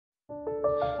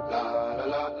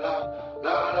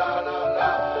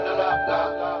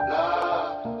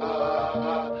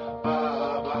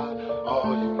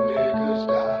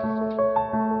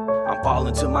I'm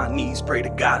falling to my knees, pray to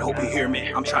God, hope you hear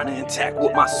me. I'm trying to intact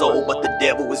with my soul, but the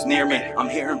devil is near me. I'm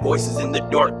hearing voices in the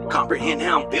dark, comprehend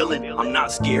how I'm feeling. I'm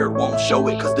not scared, won't show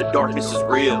it, cause the darkness is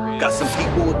real. Got some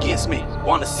people against me,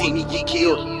 wanna see me get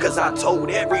killed, cause I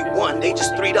told everyone they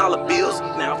just $3 bills.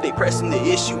 Now if they pressing the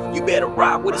issue, you better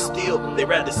ride with a steel. They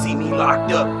rather see me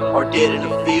locked up or dead in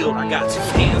the field. I got 2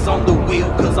 hands on the wheel,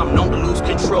 cause I'm known to lose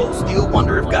control. Still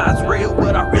wonder if God's real,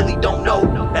 but I really don't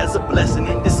know. As a blessing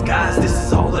in disguise, this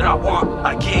is all that I want.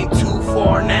 I came too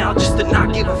far now just to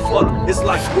not give a fuck. It's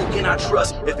like, who can I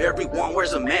trust if everyone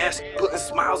wears a mask? Putting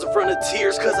smiles in front of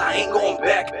tears cause I ain't going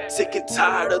back. Sick and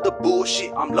tired of the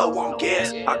bullshit, I'm low on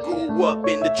gas. I grew up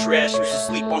in the trash, used to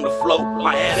sleep on the floor.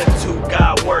 My attitude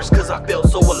got worse cause I felt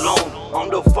so alone. On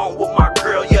the phone with my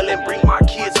girl yelling, bring my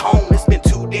kids home. It's been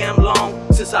too damn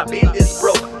long since I've been this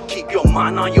broke. Keep your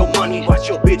mind on your money, watch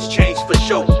your bitch change for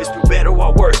sure. It's through better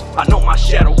or worse, I know my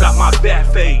shadow got my back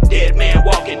fade. Dead man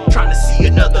walking, trying to see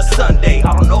another Sunday.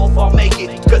 I don't know if I'll make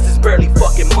it, cause it's barely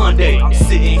fucking Monday. I'm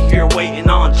sitting here waiting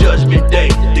on Judgment Day.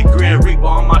 The Grim Reaper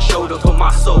on my shoulder for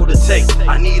my soul to take.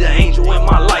 I need an angel in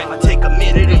my life, I take a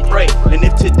minute and pray. And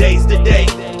if today's the day,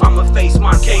 I'ma face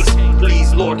my case.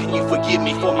 Please Lord, can you forgive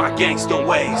me for my gangster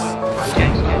ways? My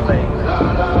gangster ways.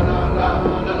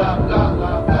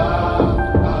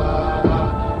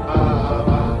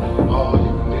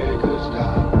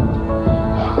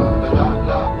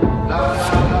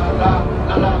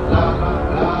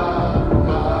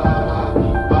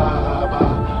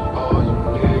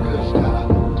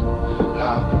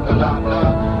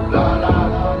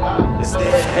 Is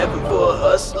there heaven for a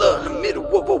hustler in the middle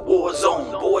of a war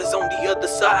zone? Boys on the other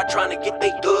side trying to get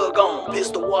they dug on.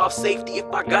 Pistol off safety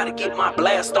if I gotta get my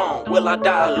blast on. Will I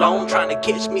die alone trying to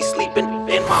catch me sleeping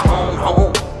in my own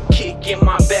home? Kick in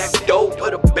my back door,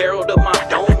 put a barrel to my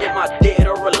dome. Am I dead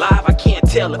or alive? I can't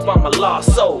tell if I'm a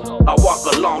lost soul. I walk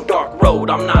a long dark road,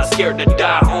 I'm not scared to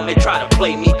die. Homie, try to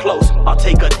play me close. I'll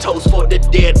take a toast for the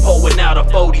dead, pulling out a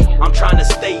 40. I'm trying to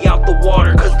stay out the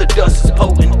water cause the dust is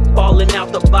potent. Falling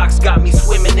out the box got me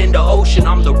swimming in the ocean.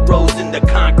 I'm the rose in the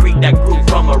concrete that grew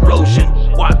from erosion.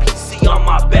 YPC on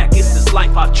my back, it's this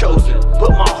life I've chosen.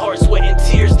 Put my heart, sweat and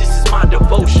tears, this is my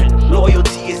devotion.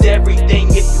 Loyalty is everything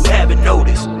if you haven't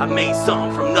noticed. I made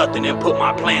something from nothing and put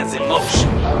my plans in motion.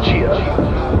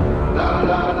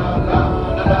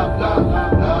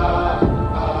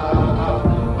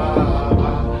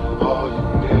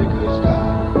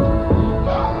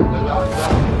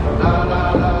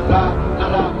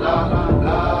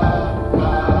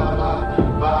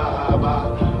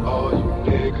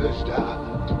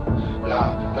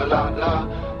 La la la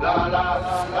la la la la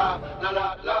la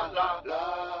la la la la.